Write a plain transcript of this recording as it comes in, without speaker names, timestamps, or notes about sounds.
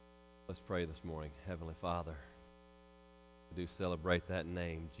Let's pray this morning. Heavenly Father, we do celebrate that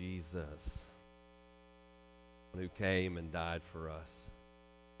name, Jesus, who came and died for us,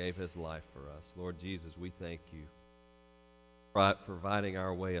 gave his life for us. Lord Jesus, we thank you for providing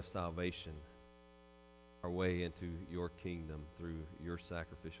our way of salvation, our way into your kingdom through your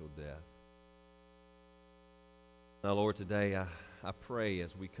sacrificial death. Now, Lord, today I pray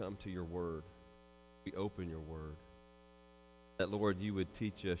as we come to your word, we open your word, that, Lord, you would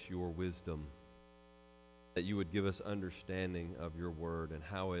teach us your wisdom, that you would give us understanding of your word and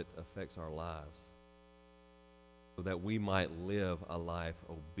how it affects our lives, so that we might live a life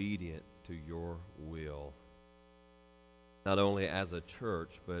obedient to your will, not only as a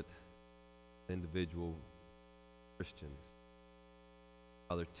church, but individual Christians.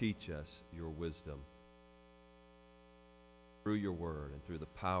 Father, teach us your wisdom through your word and through the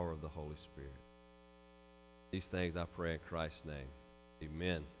power of the Holy Spirit. These things I pray in Christ's name.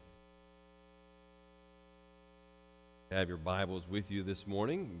 Amen. You have your Bibles with you this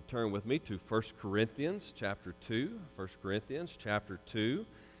morning. You can turn with me to 1 Corinthians chapter 2. 1 Corinthians chapter 2.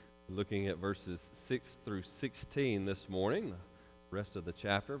 Looking at verses 6 through 16 this morning. The rest of the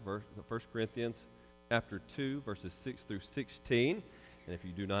chapter, 1 Corinthians chapter 2, verses 6 through 16. And if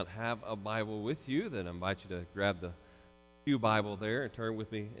you do not have a Bible with you, then I invite you to grab the pew Bible there and turn with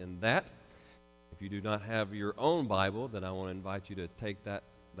me in that. If you do not have your own Bible, then I want to invite you to take that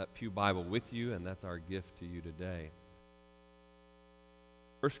pew Bible with you, and that's our gift to you today.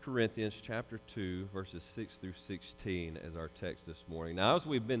 1 Corinthians chapter 2, verses 6 through 16 as our text this morning. Now, as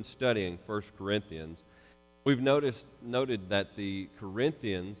we've been studying 1 Corinthians, we've noted that the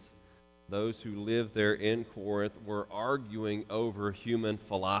Corinthians, those who lived there in Corinth, were arguing over human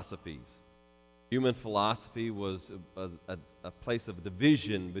philosophies. Human philosophy was a place of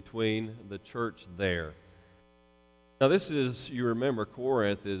division between the church there. Now this is, you remember,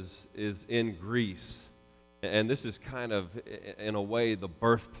 Corinth is in Greece. And this is kind of, in a way, the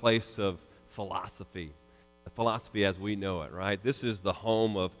birthplace of philosophy. Philosophy as we know it, right? This is the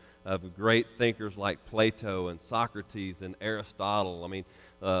home of great thinkers like Plato and Socrates and Aristotle. I mean,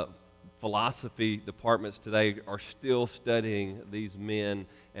 philosophy departments today are still studying these men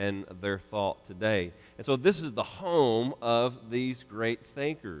and their thought today. And so this is the home of these great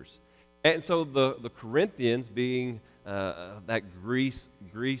thinkers. And so the Corinthians, being that Greece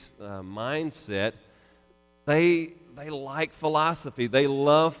mindset, they like philosophy. They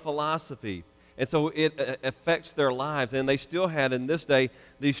love philosophy. And so it affects their lives. And they still had, in this day,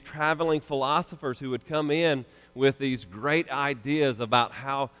 these traveling philosophers who would come in with these great ideas about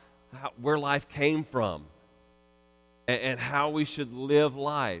where life came from and how we should live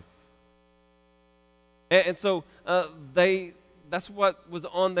life. And so that's what was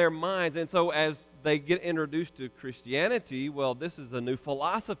on their minds. And so as they get introduced to Christianity, well, this is a new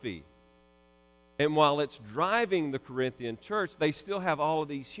philosophy. And while it's driving the Corinthian church, they still have all of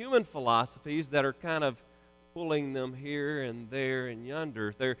these human philosophies that are kind of pulling them here and there and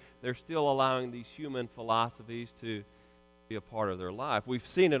yonder. They're still allowing these human philosophies to be a part of their life. We've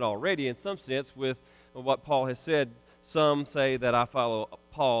seen it already in some sense with what Paul has said. Some say that I follow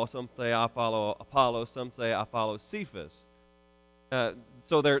Paul, some say I follow Apollos, some say I follow Cephas.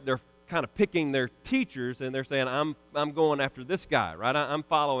 So they're kind of picking their teachers, and they're saying, I'm going after this guy, right? I'm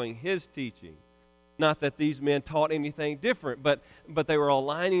following his teaching. Not that these men taught anything different, but they were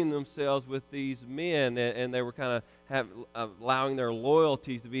aligning themselves with these men, and they were kind of allowing their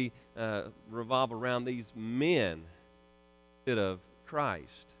loyalties to be revolve around these men instead of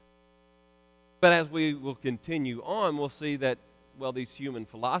Christ. But as we will continue on, we'll see that, well, these human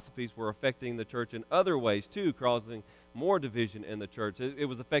philosophies were affecting the church in other ways too, causing more division in the church. It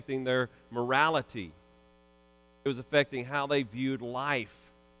was affecting their morality. It was affecting how they viewed life.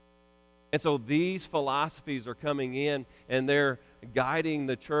 And so these philosophies are coming in, and they're guiding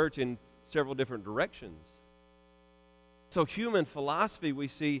the church in several different directions. So human philosophy, we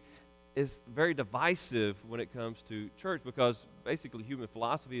see, is very divisive when it comes to church, because basically human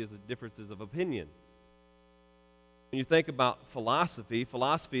philosophy is the differences of opinion. When you think about philosophy,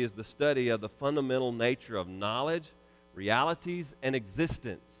 philosophy is the study of the fundamental nature of knowledge, realities, and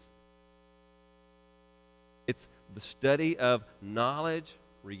existence. It's the study of knowledge,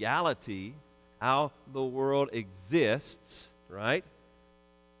 reality, how the world exists, right?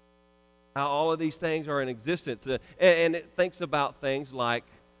 How all of these things are in existence. And it thinks about things like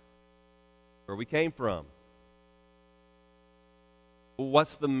where we came from.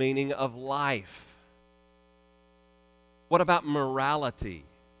 What's the meaning of life? What about morality?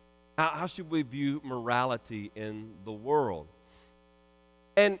 How should we view morality in the world?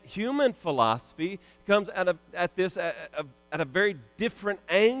 And human philosophy comes at a very different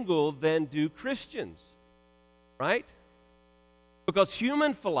angle than do Christians, right? Because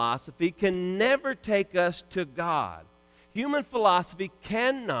human philosophy can never take us to God. Human philosophy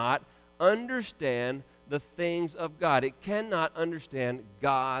cannot understand the things of God. It cannot understand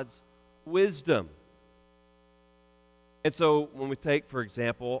God's wisdom. And so when we take, for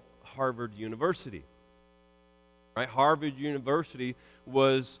example, Harvard University, right? Harvard University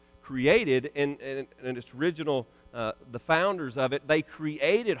was created in its original, the founders of it, they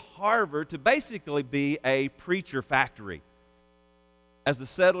created Harvard to basically be a preacher factory. As the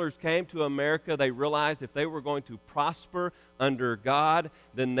settlers came to America, they realized if they were going to prosper under God,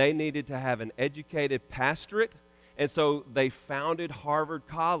 then they needed to have an educated pastorate. And so they founded Harvard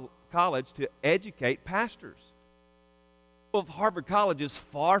College to educate pastors. Well, Harvard College is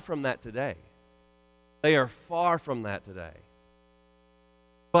far from that today. They are far from that today.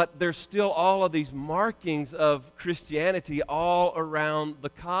 But there's still all of these markings of Christianity all around the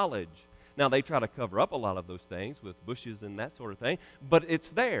college. Now, they try to cover up a lot of those things with bushes and that sort of thing, but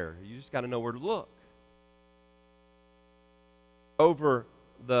it's there. You just got to know where to look. Over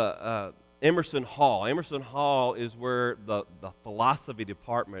the Emerson Hall. Emerson Hall is where the philosophy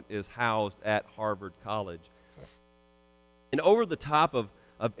department is housed at Harvard College. And over the top of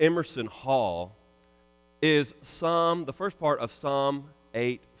Emerson Hall is the first part of Psalm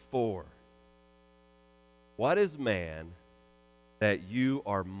 8:4. What is man that you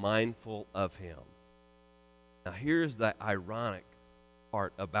are mindful of him? Now here's the ironic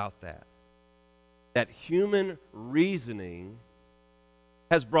part about that. That human reasoning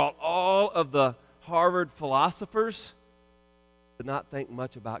has brought all of the Harvard philosophers to not think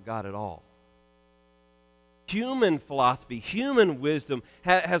much about God at all. Human philosophy, human wisdom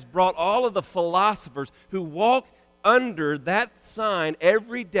has brought all of the philosophers who walk under that sign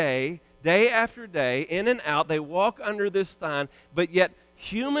every day, day after day, in and out. They walk under this sign, but yet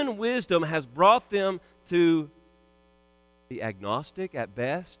human wisdom has brought them to be agnostic at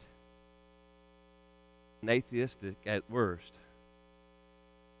best and atheistic at worst.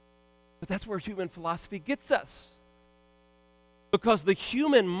 But that's where human philosophy gets us. Because the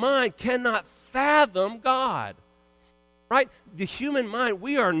human mind cannot fathom God. Right? The human mind,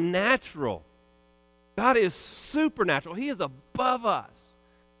 we are natural. God is supernatural. He is above us.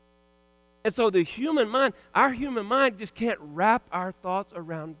 And so the human mind, our human mind just can't wrap our thoughts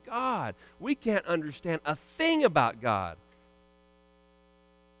around God. We can't understand a thing about God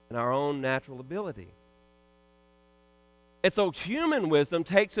in our own natural ability. And so human wisdom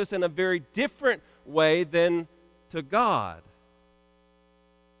takes us in a very different way than to God.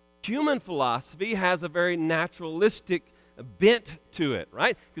 Human philosophy has a very naturalistic bent to it,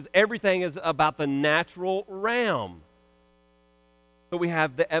 right? Because everything is about the natural realm. So we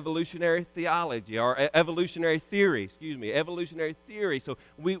have the evolutionary theology, or evolutionary theory. So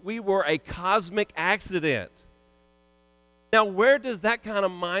we were a cosmic accident. Now, where does that kind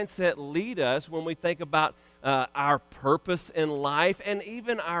of mindset lead us when we think about our purpose in life and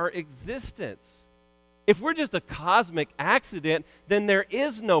even our existence? If we're just a cosmic accident, then there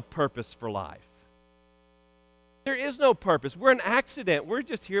is no purpose for life. There is no purpose. We're an accident. We're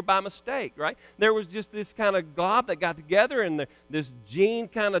just here by mistake, right? There was just this kind of glob that got together, and this gene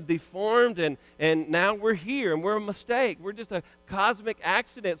kind of deformed, and now we're here, and we're a mistake. We're just a cosmic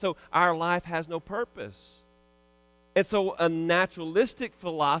accident, so our life has no purpose. And so a naturalistic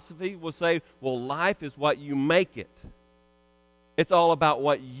philosophy will say, well, life is what you make it. It's all about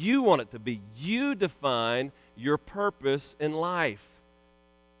what you want it to be. You define your purpose in life.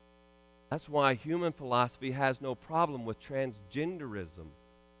 That's why human philosophy has no problem with transgenderism.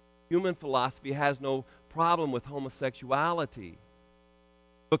 Human philosophy has no problem with homosexuality.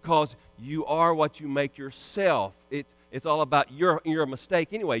 Because you are what you make yourself. It's all about you're a mistake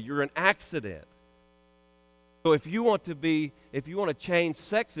anyway. You're an accident. So if you want to change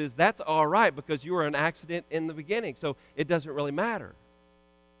sexes, that's all right because you were an accident in the beginning. So it doesn't really matter.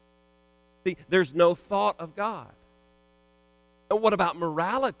 See, there's no thought of God. And what about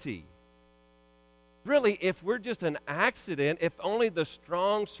morality? Really, if we're just an accident, if only the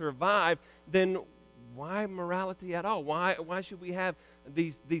strong survive, then why morality at all? Why should we have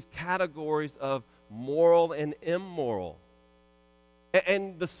these categories of moral and immoral?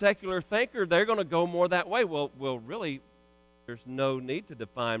 And the secular thinker, they're going to go more that way. Well, really, there's no need to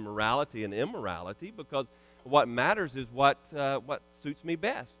define morality and immorality because what matters is what suits me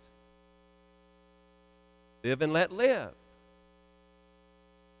best. Live and let live.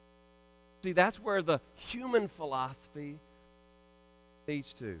 See, that's where the human philosophy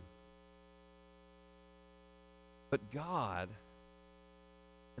leads to. But God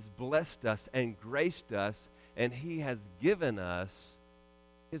has blessed us and graced us, and He has given us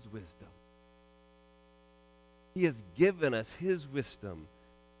His wisdom. He has given us His wisdom.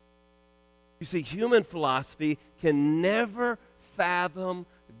 You see, human philosophy can never fathom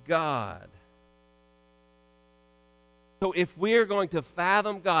God. So if we're going to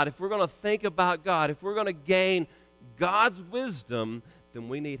fathom God, if we're going to think about God, if we're going to gain God's wisdom, then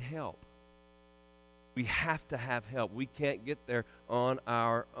we need help. We have to have help. We can't get there on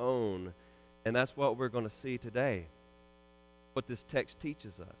our own. And that's what we're going to see today, what this text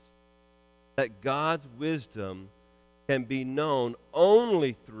teaches us. That God's wisdom can be known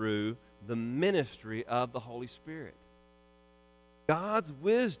only through the ministry of the Holy Spirit. God's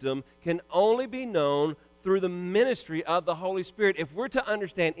wisdom can only be known through the ministry of the Holy Spirit. If we're to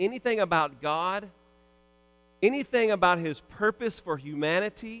understand anything about God, anything about His purpose for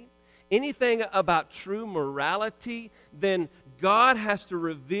humanity, anything about true morality, then God has to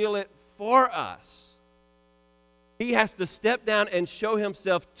reveal it for us. He has to step down and show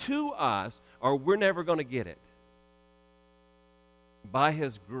Himself to us, or we're never going to get it. By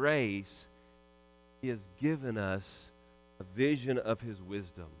His grace, He has given us a vision of His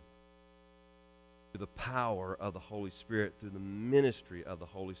wisdom through the power of the Holy Spirit, through the ministry of the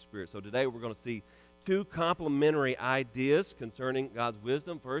Holy Spirit. So today we're going to see two complementary ideas concerning God's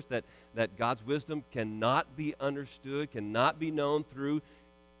wisdom. First, that God's wisdom cannot be understood, cannot be known through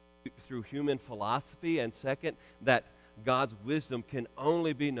human philosophy. And second, that God's wisdom can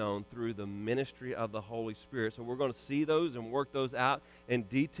only be known through the ministry of the Holy Spirit. So we're going to see those and work those out in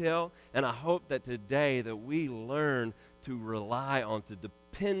detail. And I hope that today that we learn to rely on, to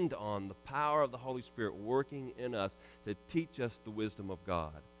depend on the power of the Holy Spirit working in us to teach us the wisdom of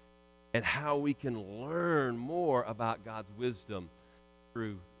God, and how we can learn more about God's wisdom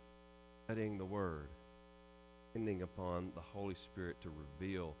through studying the Word, depending upon the Holy Spirit to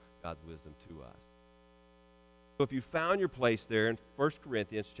reveal God's wisdom to us. So if you found your place there in 1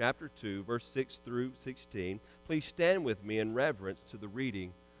 Corinthians chapter 2, verse 6 through 16, please stand with me in reverence to the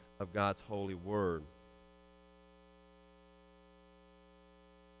reading of God's holy Word.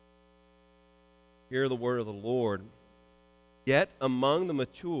 Hear the word of the Lord. Yet among the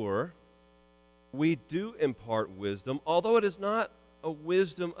mature we do impart wisdom, although it is not a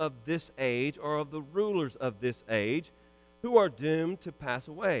wisdom of this age or of the rulers of this age, who are doomed to pass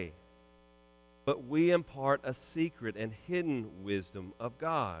away. But we impart a secret and hidden wisdom of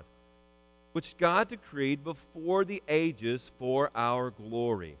God, which God decreed before the ages for our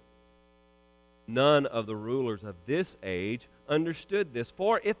glory. None of the rulers of this age understood this,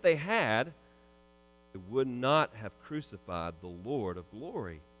 for if they had, they would not have crucified the Lord of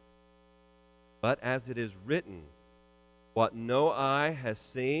glory. But as it is written, what no eye has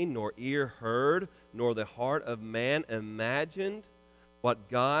seen, nor ear heard, nor the heart of man imagined, what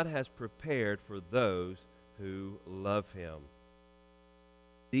God has prepared for those who love Him.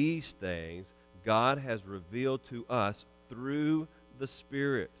 These things God has revealed to us through the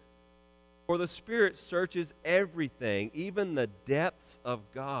Spirit. For the Spirit searches everything, even the depths of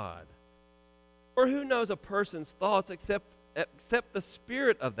God. For who knows a person's thoughts except the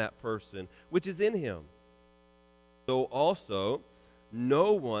spirit of that person which is in him? So also,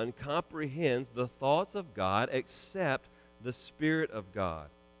 no one comprehends the thoughts of God except the Spirit of God.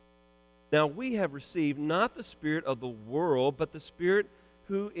 Now we have received not the spirit of the world, but the Spirit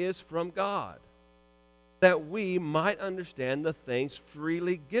who is from God, that we might understand the things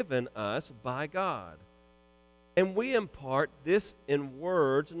freely given us by God. And we impart this in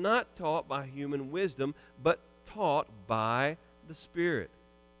words not taught by human wisdom, but taught by the Spirit,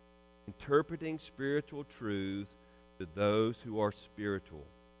 interpreting spiritual truths to those who are spiritual.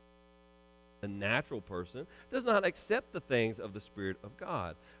 The natural person does not accept the things of the Spirit of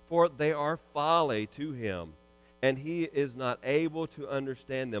God, for they are folly to him, and he is not able to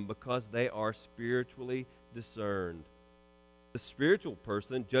understand them because they are spiritually discerned. The spiritual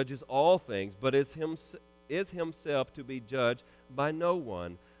person judges all things, but is himself to be judged by no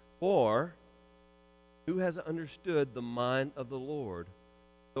one. For who has understood the mind of the Lord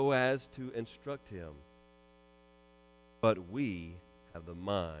so as to instruct him? But we have the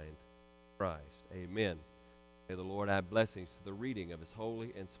mind of Christ. Amen. May the Lord add blessings to the reading of His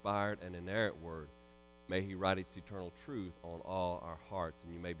holy, inspired, and inerrant word. May He write its eternal truth on all our hearts.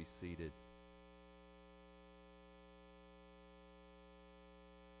 And you may be seated.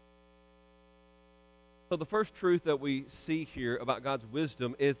 So the first truth that we see here about God's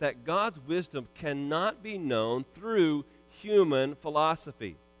wisdom is that God's wisdom cannot be known through human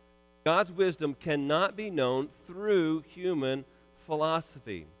philosophy. God's wisdom cannot be known through human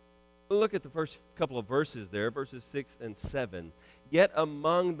philosophy. Look at the first couple of verses there, verses 6 and 7. yet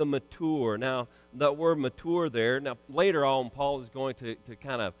among the mature. Now, that word mature there, now later on, Paul is going to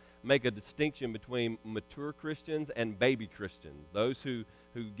kind of make a distinction between mature Christians and baby Christians, those who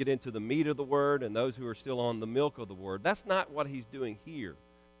get into the meat of the word and those who are still on the milk of the word. That's not what he's doing here.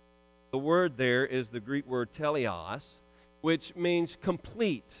 The word there is the Greek word teleos, which means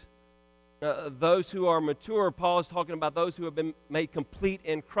complete. Those who are mature, Paul is talking about those who have been made complete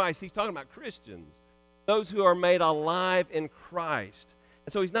in Christ. He's talking about Christians, those who are made alive in Christ.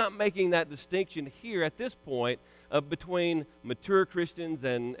 And so he's not making that distinction here at this point between mature Christians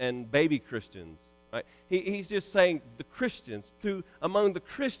and baby Christians. Right? He's just saying the Christians, among the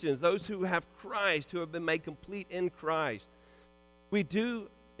Christians, those who have Christ, who have been made complete in Christ, we do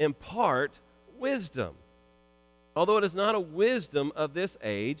impart wisdom. Although it is not a wisdom of this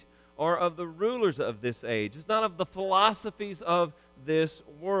age or of the rulers of this age. It's not of the philosophies of this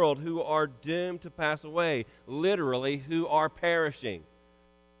world who are doomed to pass away, literally, who are perishing.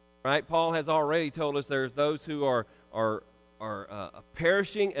 Right? Paul has already told us there's those who are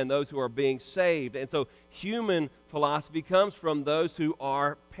perishing and those who are being saved. And so human philosophy comes from those who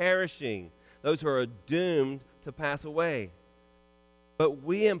are perishing, those who are doomed to pass away. But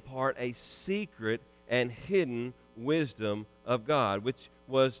we impart a secret and hidden wisdom of God, which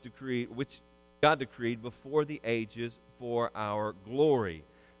God decreed before the ages for our glory,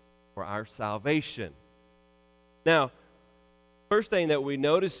 for our salvation. Now, first thing that we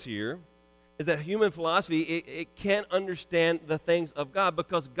notice here is that human philosophy, it can't understand the things of God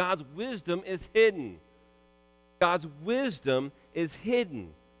because God's wisdom is hidden. God's wisdom is hidden.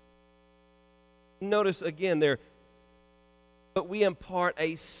 Notice again there, but we impart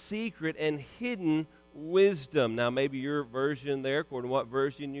a secret and hidden wisdom. Now, maybe your version there, according to what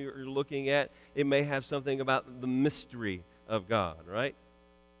version you're looking at, it may have something about the mystery of God, right?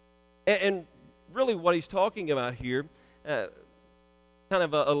 And really what he's talking about here, kind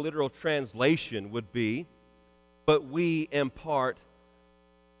of a literal translation would be, but we impart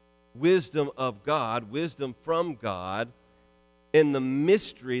wisdom of God, wisdom from God, in the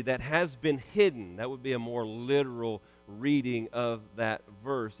mystery that has been hidden. That would be a more literal reading of that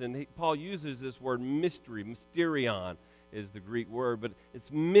verse. And Paul uses this word mystery. Mysterion is the Greek word, but it's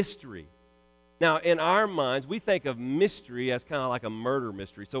mystery. Now, in our minds, we think of mystery as kind of like a murder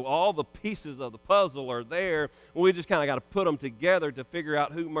mystery. So all the pieces of the puzzle are there, and we just kind of got to put them together to figure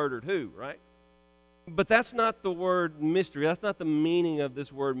out who murdered who, right? But that's not the word mystery. That's not the meaning of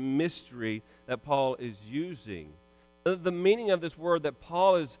this word mystery that Paul is using. The meaning of this word that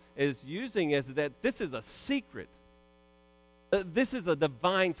Paul is using is that this is a secret. This is a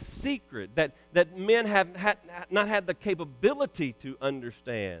divine secret that men have not had the capability to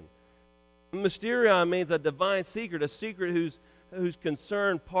understand. Mysterion means a divine secret, a secret whose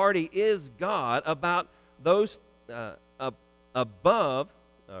concerned party is God about those above.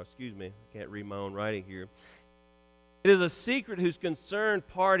 Oh, excuse me, I can't read my own writing here. It is a secret whose concerned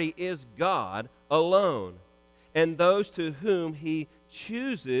party is God alone, and those to whom he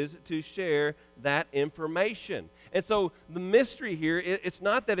chooses to share that information. And so the mystery here, it's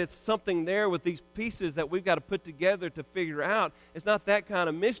not that it's something there with these pieces that we've got to put together to figure out. It's not that kind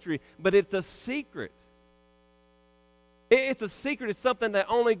of mystery, but it's a secret. It's a secret. It's something that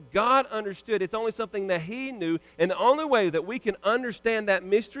only God understood. It's only something that he knew. And the only way that we can understand that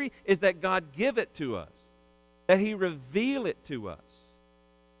mystery is that God give it to us, that he reveal it to us.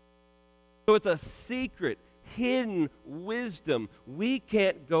 So it's a secret, hidden wisdom. We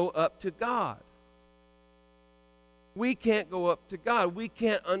can't go up to God. We can't go up to God. We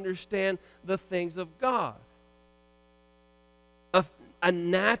can't understand the things of God. A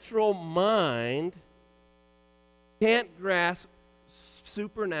natural mind can't grasp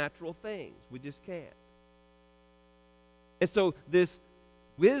supernatural things. We just can't. And so this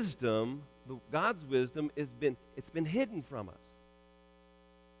wisdom, God's wisdom, it's been hidden from us.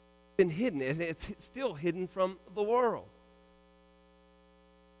 It's been hidden, and it's still hidden from the world.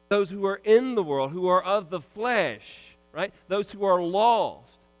 Those who are in the world, who are of the flesh, right? Those who are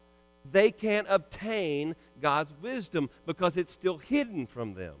lost, they can't obtain God's wisdom because it's still hidden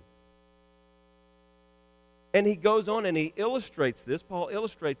from them. And he goes on and he illustrates this. Paul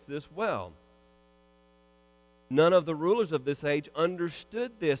illustrates this well. None of the rulers of this age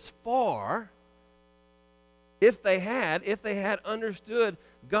understood this, for if they had understood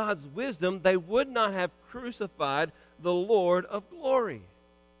God's wisdom, they would not have crucified the Lord of glory.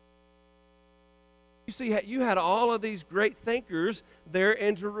 You see, you had all of these great thinkers there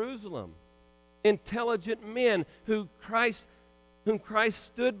in Jerusalem, intelligent men whom Christ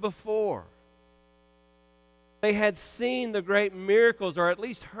stood before. They had seen the great miracles, or at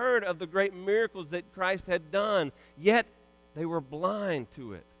least heard of the great miracles that Christ had done, yet They were blind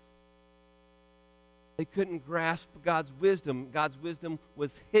to it. They couldn't grasp God's wisdom. God's wisdom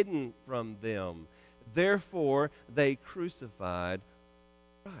was hidden from them. Therefore, they crucified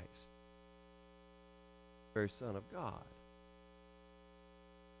Christ, the very Son of God.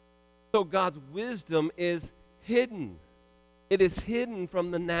 So God's wisdom is hidden. It is hidden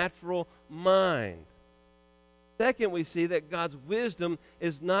from the natural mind. Second, we see that God's wisdom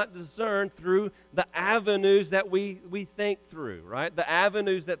is not discerned through the avenues that we think through, right? The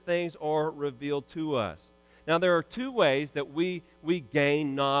avenues that things are revealed to us. Now, there are two ways that we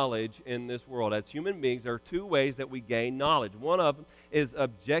gain knowledge in this world. As human beings, there are two ways that we gain knowledge. One of them is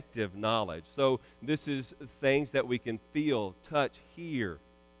objective knowledge. So this is things that we can feel, touch, hear,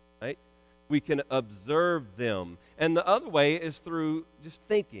 right? We can observe them. And the other way is through just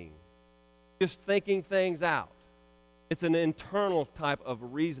thinking things out. It's an internal type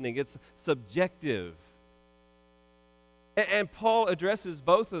of reasoning. It's subjective. And Paul addresses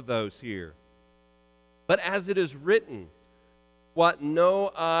both of those here. But as it is written, what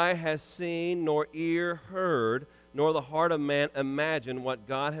no eye has seen, nor ear heard, nor the heart of man imagined, what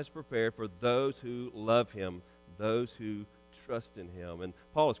God has prepared for those who love him, those who trust in him. And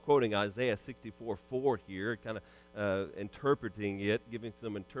Paul is quoting Isaiah 64:4 here, kind of interpreting it, giving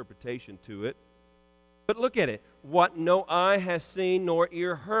some interpretation to it. But look at it. What no eye has seen nor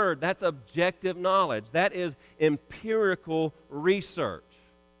ear heard, that's objective knowledge. That is empirical research.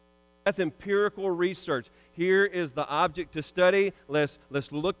 That's empirical research. Here is the object to study. Let's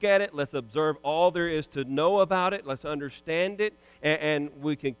look at it. Let's observe all there is to know about it. Let's understand it, and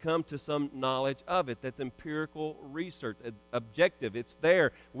we can come to some knowledge of it. That's empirical research. It's objective. It's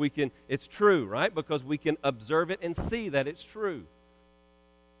there. It's true, right? Because we can observe it and see that it's true.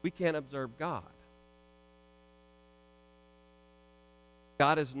 We can't observe God.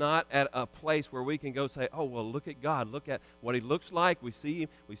 God is not at a place where we can go say, oh, well, look at God. Look at what he looks like. We see him.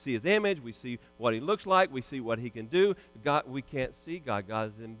 We see his image. We see what he looks like. We see what he can do. God, we can't see God.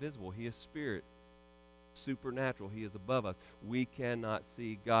 God is invisible. He is spirit, supernatural. He is above us. We cannot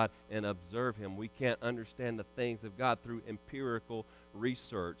see God and observe him. We can't understand the things of God through empirical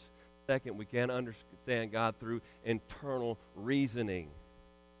research. Second, we can't understand God through internal reasoning.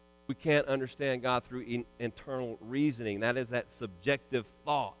 We can't understand God through internal reasoning. That is that subjective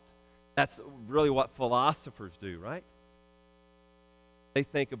thought. That's really what philosophers do, right? They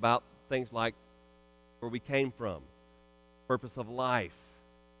think about things like where we came from, purpose of life,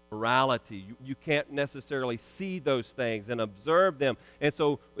 morality. You can't necessarily see those things and observe them. And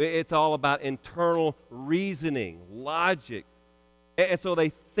so it's all about internal reasoning, logic. And so they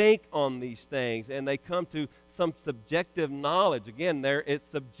think on these things and they come to some subjective knowledge. Again, it's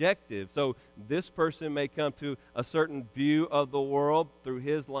subjective. So this person may come to a certain view of the world through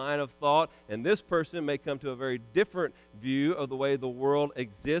his line of thought, and this person may come to a very different view of the way the world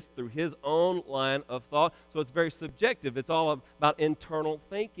exists through his own line of thought. So it's very subjective. It's all about internal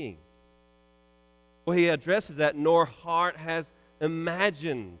thinking. Well, he addresses that, nor heart has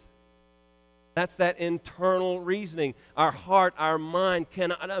imagined. That's that internal reasoning. Our heart, our mind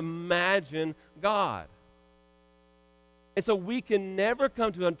cannot imagine God. And so we can never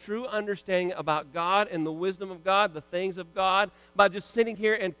come to a true understanding about God and the wisdom of God, the things of God, by just sitting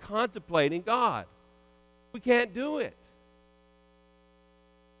here and contemplating God. We can't do it.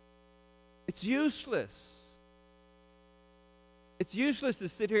 It's useless. It's useless to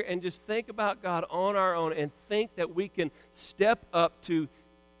sit here and just think about God on our own and think that we can step up to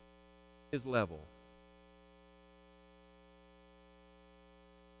his level.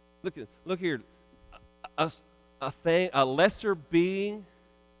 Look here. A lesser being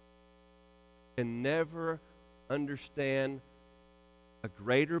can never understand a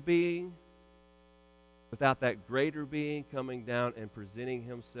greater being without that greater being coming down and presenting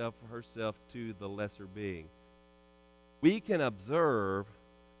himself or herself to the lesser being. We can observe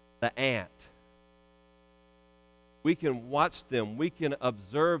the ant. We can watch them. We can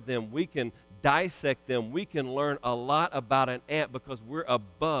observe them. We can dissect them. We can learn a lot about an ant because we're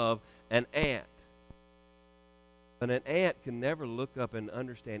above an ant. But an ant can never look up and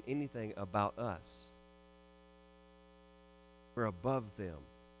understand anything about us. We're above them.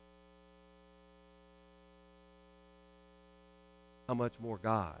 How much more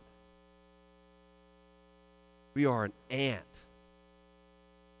God? We are an ant.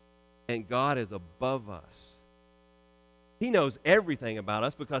 And God is above us. He knows everything about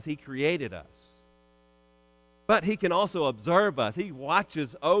us because he created us. But he can also observe us. He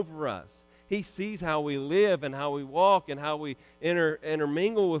watches over us. He sees how we live and how we walk and how we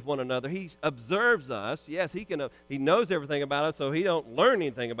intermingle with one another. He observes us. Yes, he knows everything about us, so he don't learn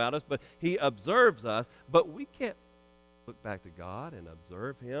anything about us, but he observes us. But we can't look back to God and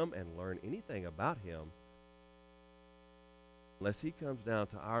observe Him and learn anything about Him unless He comes down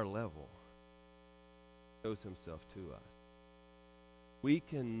to our level, shows Himself to us. We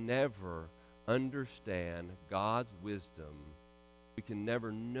can never understand God's wisdom. We can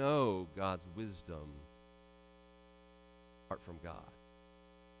never know God's wisdom apart from God.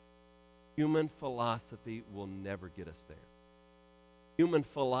 Human philosophy will never get us there. Human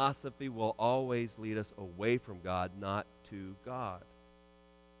philosophy will always lead us away from God, not to God.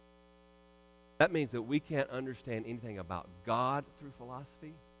 That means that we can't understand anything about God through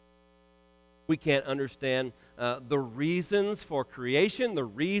philosophy. We can't understand the reasons for creation, the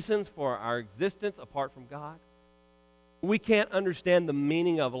reasons for our existence apart from God. We can't understand the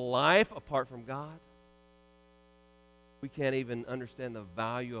meaning of life apart from God. We can't even understand the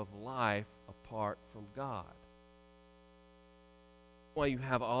value of life apart from God. Why you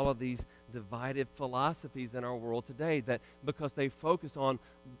have all of these divided philosophies in our world today, that because they focus on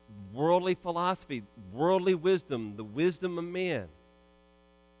worldly philosophy, worldly wisdom, the wisdom of men.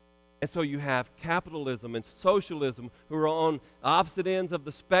 And so you have capitalism and socialism who are on opposite ends of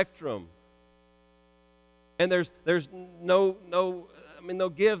the spectrum. And there's no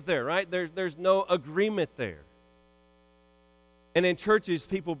give there, right? There's no agreement there. And in churches,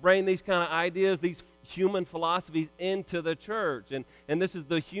 people bring these kind of ideas, these human philosophies into the church. And this is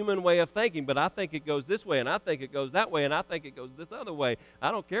the human way of thinking, but I think it goes this way, and I think it goes that way, and I think it goes this other way.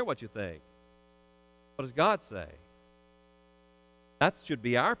 I don't care what you think. What does God say? That should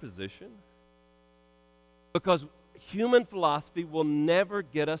be our position. Because human philosophy will never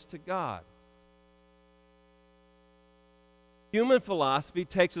get us to God. Human philosophy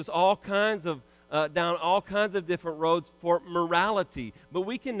takes us down all kinds of different roads for morality, but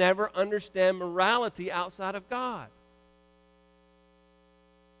we can never understand morality outside of God.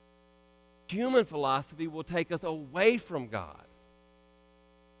 Human philosophy will take us away from God.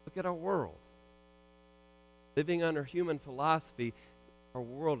 Look at our world. Living under human philosophy, our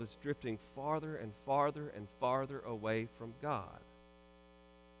world is drifting farther and farther and farther away from God.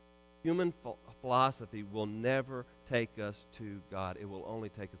 Human philosophy will never take us to God. It will only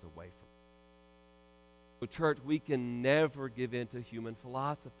take us away from Him. So, church, we can never give in to human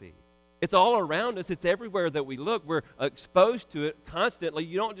philosophy. It's all around us. It's everywhere that we look. We're exposed to it constantly.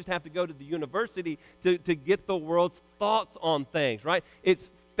 You don't just have to go to the university to get the world's thoughts on things, right? It's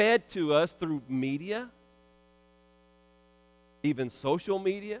fed to us through media, even social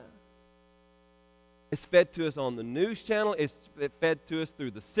media. It's fed to us on the news channel. It's fed to us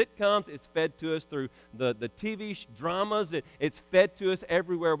through the sitcoms. It's fed to us through the TV dramas. It's fed to us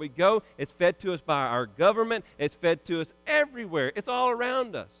everywhere we go. It's fed to us by our government. It's fed to us everywhere. It's all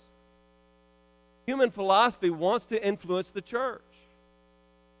around us. Human philosophy wants to influence the church.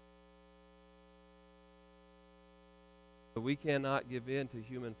 But we cannot give in to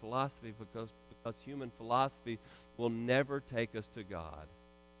human philosophy because human philosophy will never take us to God.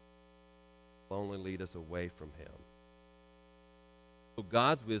 It will only lead us away from Him. So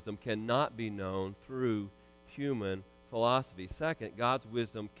God's wisdom cannot be known through human philosophy. Second, God's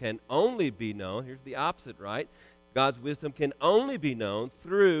wisdom can only be known, here's the opposite, right? God's wisdom can only be known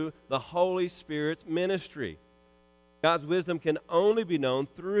through the Holy Spirit's ministry. God's wisdom can only be known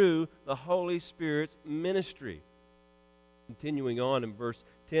through the Holy Spirit's ministry. Continuing on in verse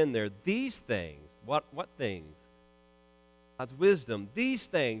 10 there, these things, what things? God's wisdom, these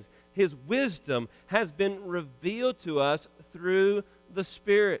things, His wisdom has been revealed to us through the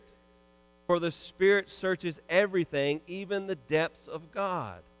Spirit. For the Spirit searches everything, even the depths of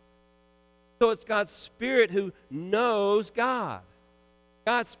God. So it's God's Spirit who knows God.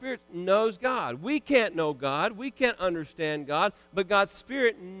 God's Spirit knows God. We can't know God. We can't understand God. But God's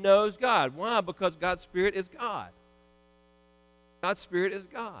Spirit knows God. Why? Because God's Spirit is God. God's Spirit is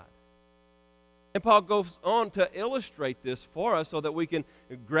God. And Paul goes on to illustrate this for us so that we can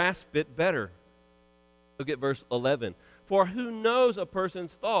grasp it better. Look at verse 11. For who knows a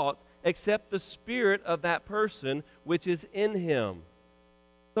person's thoughts except the spirit of that person which is in him?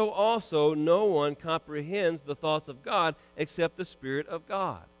 So also no one comprehends the thoughts of God except the Spirit of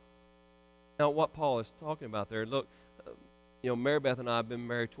God. Now what Paul is talking about there, look, Mary Beth and I have been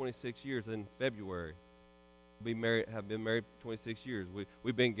married 26 years in February. We have been married 26 years.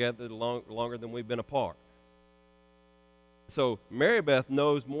 We've been together longer than we've been apart. So Mary Beth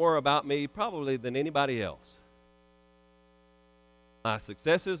knows more about me probably than anybody else. My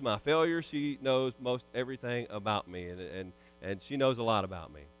successes, my failures, she knows most everything about me, and she knows a lot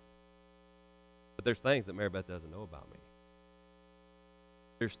about me. But there's things that Mary Beth doesn't know about me.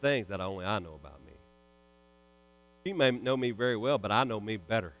 There's things that only I know about me. She may know me very well, but I know me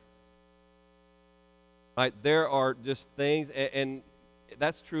better. right? There are just things, and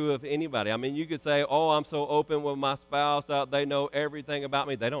that's true of anybody. I mean, you could say, oh, I'm so open with my spouse, they know everything about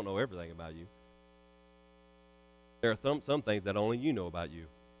me. They don't know everything about you. There are some things that only you know about you.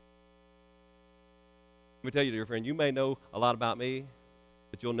 Let me tell you, dear friend, you may know a lot about me,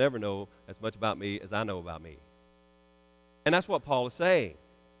 but you'll never know as much about me as I know about me. And that's what Paul is saying.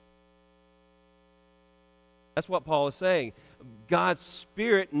 That's what Paul is saying. God's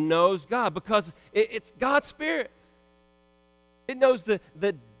Spirit knows God because it's God's Spirit. It knows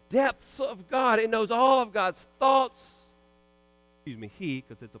the depths of God. It knows all of God's thoughts. Excuse me, he,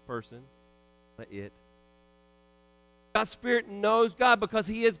 because it's a person, not it. God's Spirit knows God because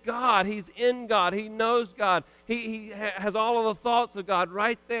he is God. He's in God. He knows God. He has all of the thoughts of God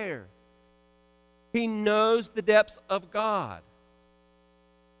right there. He knows the depths of God.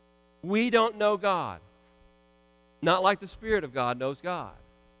 We don't know God. Not like the Spirit of God knows God.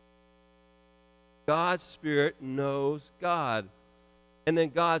 God's Spirit knows God. And then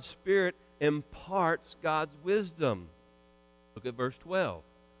God's Spirit imparts God's wisdom. Look at verse 12.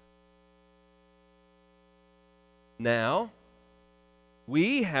 Now,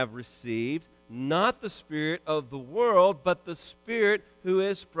 we have received not the spirit of the world, but the Spirit who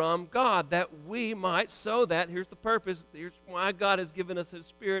is from God, that we might, so that, here's the purpose, here's why God has given us His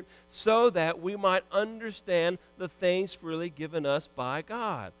Spirit, so that we might understand the things freely given us by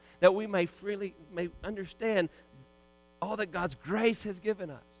God. That we may understand all that God's grace has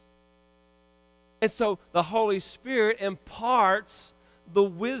given us. And so the Holy Spirit imparts the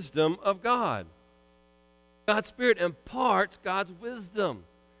wisdom of God. God's Spirit imparts God's wisdom.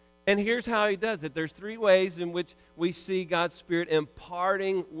 And here's how He does it. There's three ways in which we see God's Spirit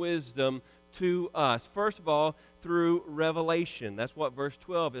imparting wisdom to us. First of all, through revelation. That's what verse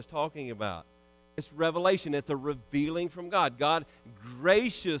 12 is talking about. It's revelation. It's a revealing from God. God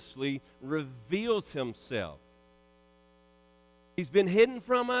graciously reveals Himself. He's been hidden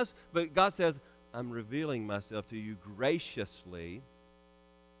from us, but God says, I'm revealing myself to you graciously.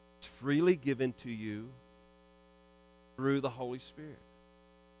 It's freely given to you through the Holy Spirit.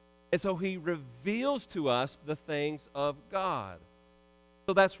 And so He reveals to us the things of God.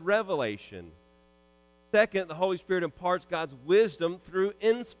 So that's revelation. Second, the Holy Spirit imparts God's wisdom through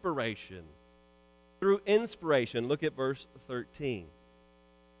inspiration. Through inspiration. Look at verse 13.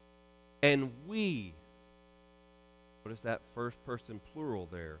 And we, what is that first person plural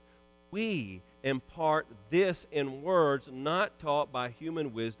there? We impart this in words not taught by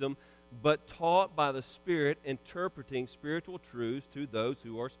human wisdom, but taught by the Spirit, interpreting spiritual truths to those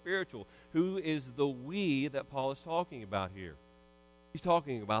who are spiritual. Who is the we that Paul is talking about here? He's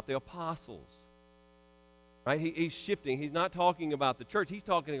talking about the apostles. Right? He's shifting. He's not talking about the church. He's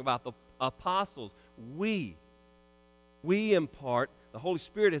talking about the apostles. We impart, the Holy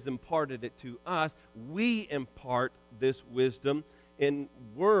Spirit has imparted it to us. We impart this wisdom in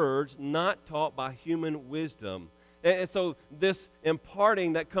words not taught by human wisdom. And so this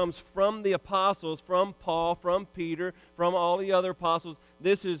imparting that comes from the apostles, from Paul, from Peter, from all the other apostles,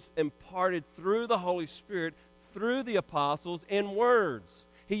 this is imparted through the Holy Spirit, through the apostles, in words.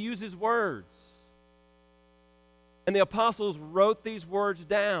 He uses words. And the apostles wrote these words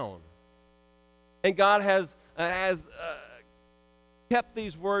down. And God has kept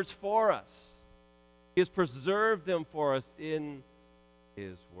these words for us. He has preserved them for us in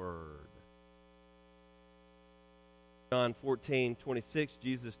His Word. John 14:26,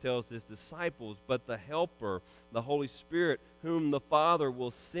 Jesus tells His disciples, but the Helper, the Holy Spirit, whom the Father will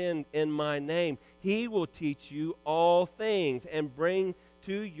send in my name, He will teach you all things and bring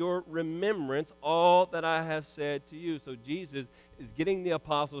to your remembrance all that I have said to you. So Jesus is getting the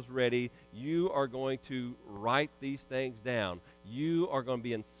apostles ready. You are going to write these things down. You are going to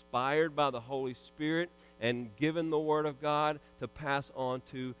be inspired by the Holy Spirit and given the Word of God to pass on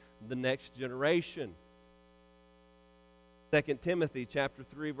to the next generation. 2 Timothy chapter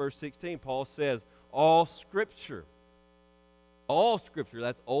 3, verse 16, Paul says, all Scripture,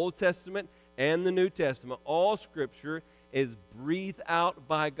 that's Old Testament and the New Testament, all Scripture is breathed out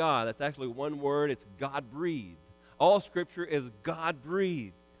by God. That's actually one word, it's God-breathed. All Scripture is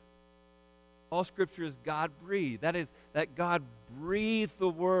God-breathed. All Scripture is God-breathed. That is, that God breathed the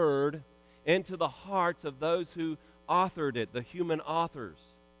Word into the hearts of those who authored it, the human authors.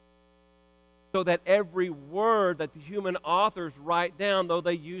 So that every word that the human authors write down, though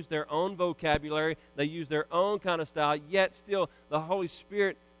they use their own vocabulary, they use their own kind of style, yet still the Holy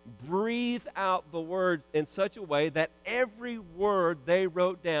Spirit breathed out the words in such a way that every word they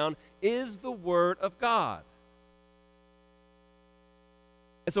wrote down is the Word of God.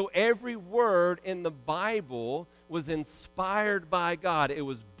 And so every word in the Bible, was inspired by God. It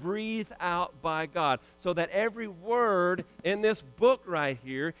was breathed out by God. So that every word in this book right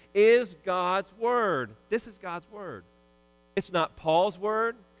here is God's word. This is God's word. It's not Paul's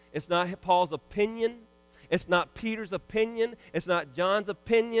word. It's not Paul's opinion. It's not Peter's opinion. It's not John's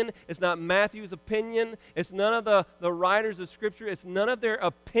opinion. It's not Matthew's opinion. It's none of the writers of Scripture. It's none of their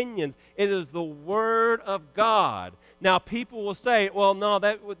opinions. It is the Word of God. Now, people will say, well, no,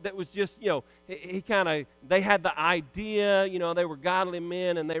 that was just, they had the idea, they were godly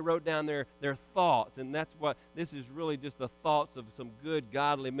men, and they wrote down their thoughts, and that's what, this is really just the thoughts of some good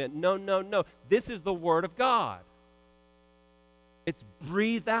godly men. No, no, no. This is the Word of God. It's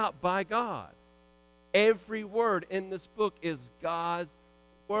breathed out by God. Every word in this book is God's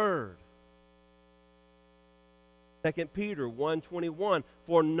word. 2 Peter 1:21,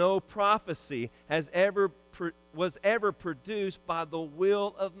 for no prophecy was ever produced by the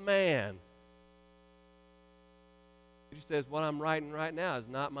will of man. Peter says, what I'm writing right now is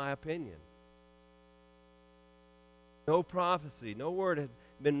not my opinion. No prophecy, no word has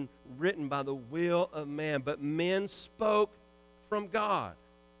been written by the will of man, but men spoke from God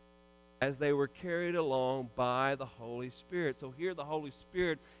as they were carried along by the Holy Spirit. So here the Holy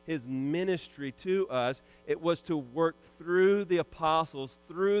Spirit, his ministry to us, it was to work through the apostles,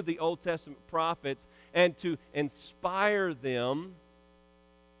 through the Old Testament prophets, and to inspire them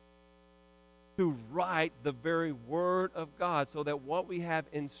to write the very Word of God, so that what we have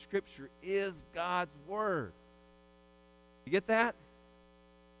in Scripture is God's Word. You get that?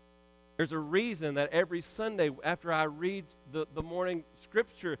 There's a reason that every Sunday after I read the morning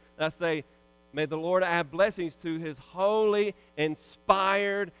Scripture, I say, may the Lord add blessings to his holy,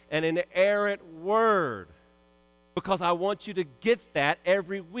 inspired, and inerrant word. Because I want you to get that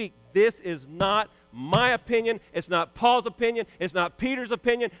every week. This is not my opinion. It's not Paul's opinion. It's not Peter's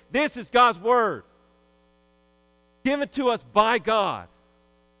opinion. This is God's word, given to us by God.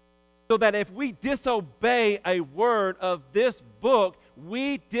 So that if we disobey a word of this book,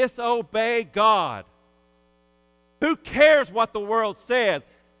 we disobey God. Who cares what the world says?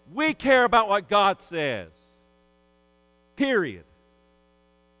 We care about what God says. Period.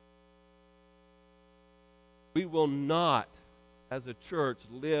 We will not, as a church,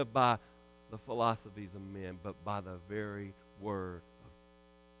 live by the philosophies of men, but by the very word of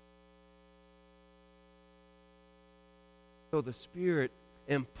God. So the Spirit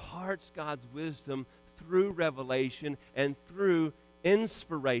imparts God's wisdom through revelation and through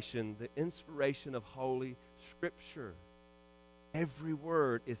inspiration, the inspiration of Holy Scripture. Every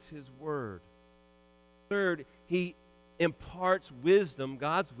word is his word. Third, he imparts wisdom,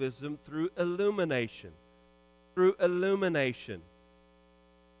 God's wisdom, through illumination. Through illumination.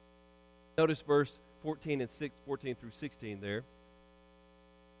 Notice verse 14 through 16 there.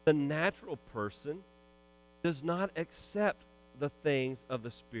 The natural person does not accept the things of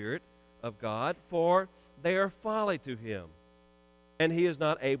the Spirit of God, for they are folly to him, and he is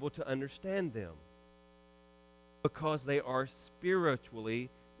not able to understand them, because they are spiritually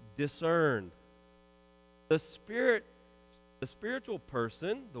discerned. The spiritual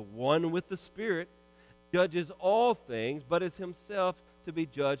person, the one with the Spirit, judges all things, but is himself to be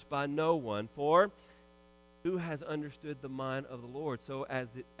judged by no one. For who has understood the mind of the Lord so as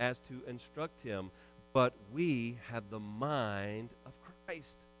to instruct him? But we have the mind of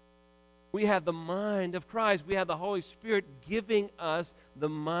Christ. We have the mind of Christ. We have the Holy Spirit giving us the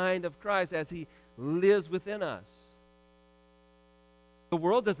mind of Christ as he lives within us. The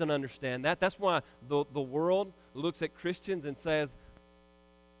world doesn't understand that. That's why the world looks at Christians and says,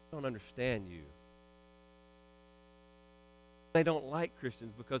 I don't understand you. They don't like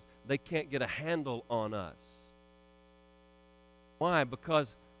Christians because they can't get a handle on us. Why?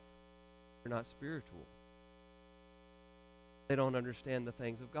 Because they're not spiritual. They don't understand the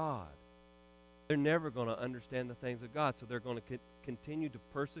things of God. They're never going to understand the things of God, so they're going to continue to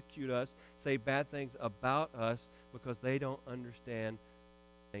persecute us, say bad things about us, because they don't understand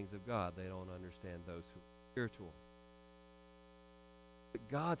things of God. They don't understand those who are spiritual. But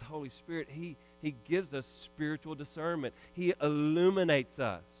God's Holy Spirit, He gives us spiritual discernment. He illuminates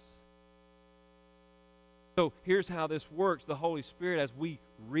us. So here's how this works. The Holy Spirit, as we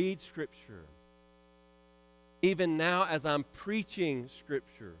read Scripture, even now as I'm preaching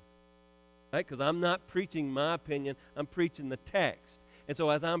Scripture, right? Because I'm not preaching my opinion, I'm preaching the text. And so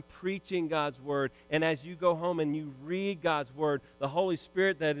as I'm preaching God's Word, and as you go home and you read God's Word, the Holy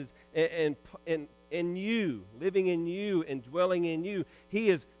Spirit that is in you, living in you and dwelling in you, He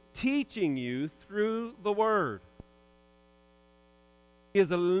is teaching you through the Word. He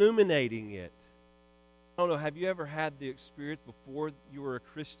is illuminating it. I don't know, have you ever had the experience before you were a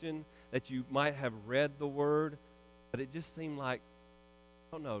Christian that you might have read the Word but it just seemed like,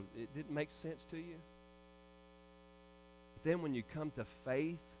 I don't know, it didn't make sense to you. But then when you come to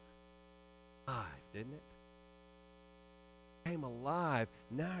faith, alive, didn't it? Came alive.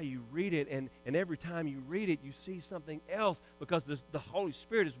 Now you read it, and every time you read it, you see something else because the Holy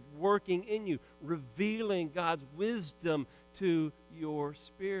Spirit is working in you, revealing God's wisdom to your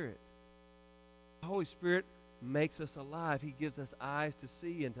spirit. The Holy Spirit makes us alive. He gives us eyes to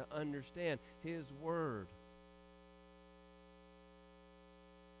see and to understand His Word.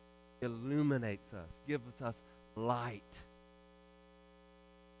 Illuminates us, gives us light.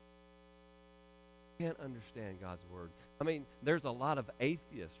 Can't understand God's Word. I mean, there's a lot of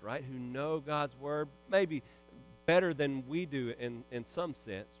atheists, right, who know God's Word maybe better than we do in some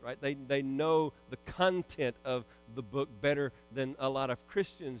sense, right? They know the content of the book better than a lot of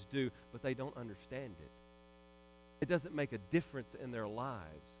Christians do, but they don't understand it. It doesn't make a difference in their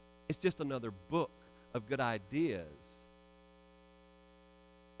lives. It's just another book of good ideas,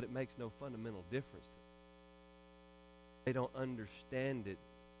 but it makes no fundamental difference to them. They don't understand it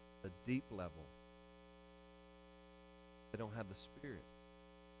at a deep level. They don't have the Spirit.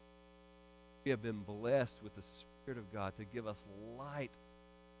 We have been blessed with the Spirit of God to give us light.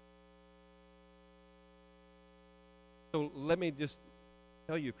 So let me just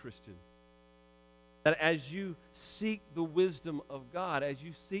tell you, Christian, that as you seek the wisdom of God, as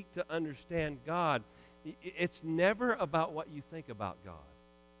you seek to understand God, it's never about what you think about God.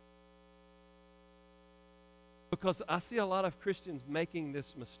 Because I see a lot of Christians making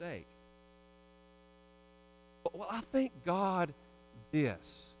this mistake. Well, I think God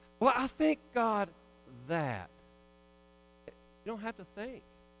this. Well, I think God that. You don't have to think.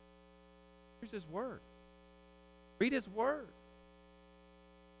 Here's His Word. Read His Word.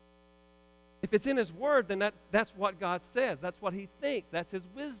 If it's in His Word, then that's what God says. That's what He thinks. That's His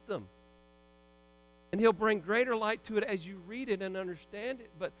wisdom. And He'll bring greater light to it as you read it and understand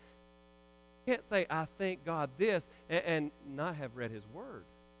it. But you can't say, I think God this, and not have read His Word.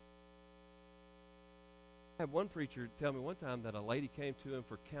 I had one preacher tell me one time that a lady came to him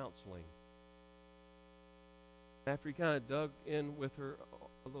for counseling. After he kind of dug in with her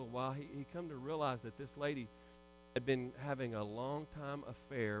a little while, he come to realize that this lady had been having a long-time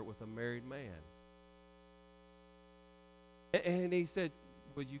affair with a married man. And he said,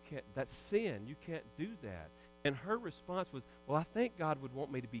 well, you can't, that's sin. You can't do that. And her response was, well, I think God would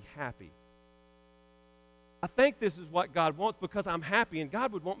want me to be happy. I think this is what God wants because I'm happy, and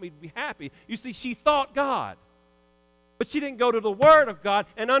God would want me to be happy. You see, she thought God, but she didn't go to the Word of God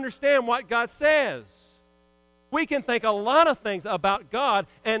and understand what God says. We can think a lot of things about God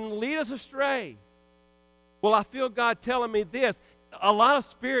and lead us astray. Well, I feel God telling me this. A lot of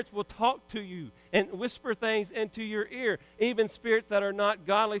spirits will talk to you and whisper things into your ear, even spirits that are not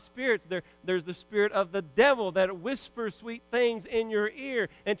godly spirits. There's the spirit of the devil that whispers sweet things in your ear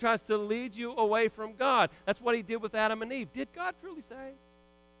and tries to lead you away from God. That's what he did with Adam and Eve. Did God truly say?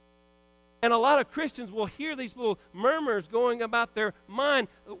 And a lot of Christians will hear these little murmurs going about their mind,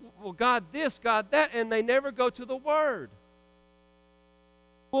 well, God this, God that, and they never go to the Word.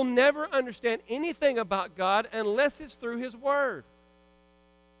 We'll never understand anything about God unless it's through His Word.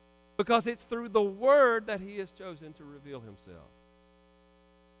 Because it's through the Word that He has chosen to reveal Himself.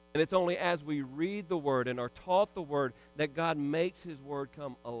 And it's only as we read the Word and are taught the Word that God makes His Word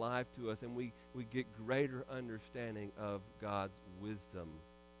come alive to us, and we get greater understanding of God's wisdom.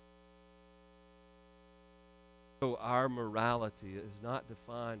 So our morality is not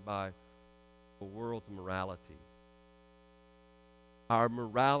defined by the world's morality. Our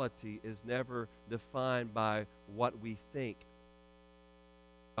morality is never defined by what we think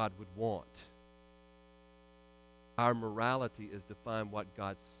God would want. Our morality is defined what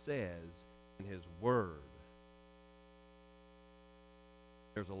God says in His Word.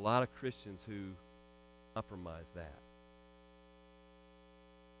 There's a lot of Christians who compromise that.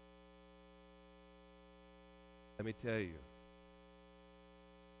 Let me tell you,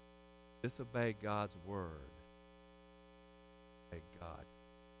 disobey God's Word. Obey God.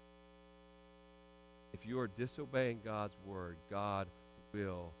 If you are disobeying God's Word, God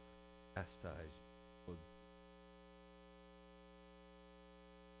will chastise you.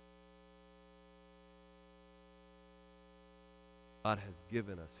 God has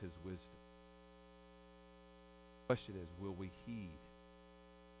given us His wisdom. The question is, will we heed?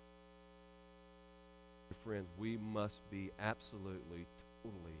 Friends, we must be absolutely,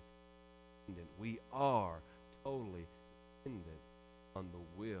 totally dependent. We are totally dependent on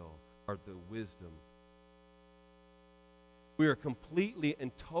the will or the wisdom. We are completely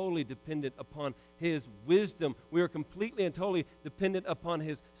and totally dependent upon His wisdom. We are completely and totally dependent upon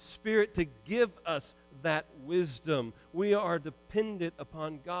His Spirit to give us that wisdom. We are dependent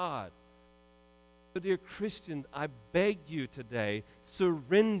upon God. So, dear Christians, I beg you today,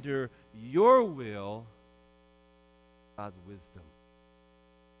 surrender your will to God's wisdom.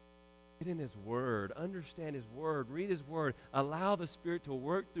 Get in His Word. Understand His Word. Read His Word. Allow the Spirit to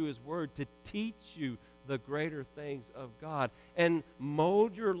work through His Word to teach you the greater things of God. And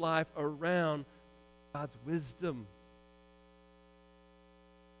mold your life around God's wisdom.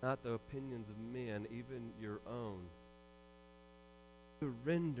 Not the opinions of men, even your own.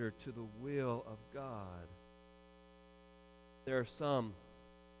 Surrender to the will of God. There are some,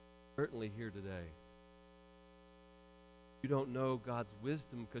 certainly here today, you don't know God's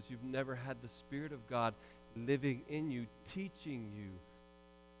wisdom because you've never had the Spirit of God living in you, teaching you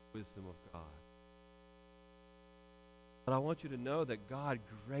the wisdom of God. But I want you to know that God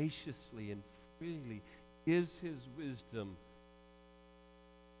graciously and freely gives His wisdom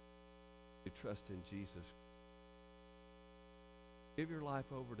to trust in Jesus. Give your life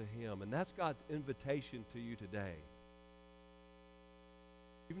over to Him. And that's God's invitation to you today.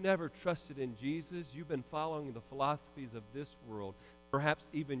 You've never trusted in Jesus. You've been following the philosophies of this world, perhaps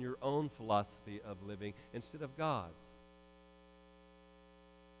even your own philosophy of living instead of God's.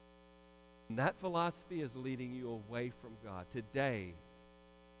 And that philosophy is leading you away from God. Today,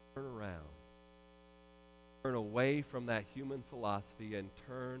 turn around. Turn away from that human philosophy and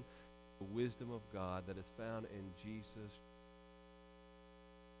turn to the wisdom of God that is found in Jesus.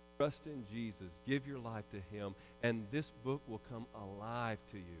 Trust in Jesus. Give your life to Him, and this book will come alive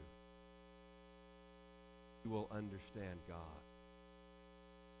to you. You will understand God.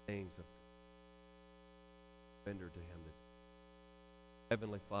 Things of surrender to Him.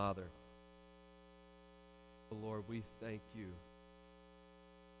 Heavenly Father, Lord, we thank you.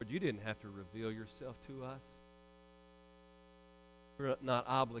 Lord, you didn't have to reveal yourself to us. You're not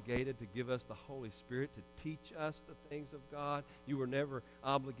obligated to give us the Holy Spirit to teach us the things of God. You were never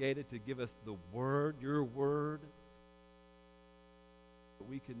obligated to give us the Word, your Word, that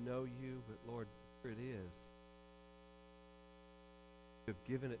we can know you. But Lord, here it is. You have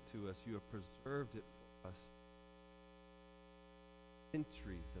given it to us. You have preserved it for us.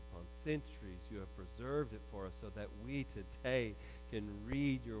 Centuries upon centuries, you have preserved it for us so that we today can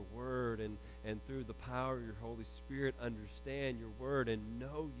read your word and through the power of your Holy Spirit understand your word and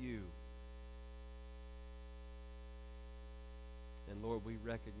know you. And Lord, we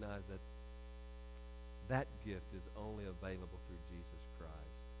recognize that that gift is only available through Jesus Christ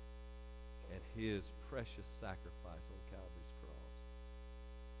and His precious sacrifice on Calvary's cross.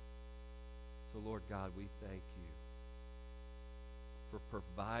 So Lord God, we thank you for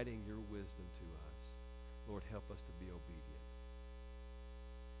providing your wisdom to us. Lord, help us to be obedient.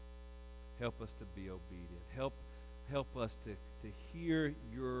 Help us to be obedient. Help us to hear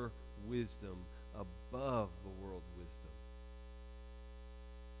your wisdom above the world's wisdom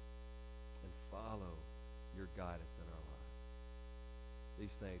and follow your guidance in our life.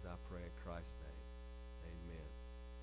 These things I pray in Christ's name.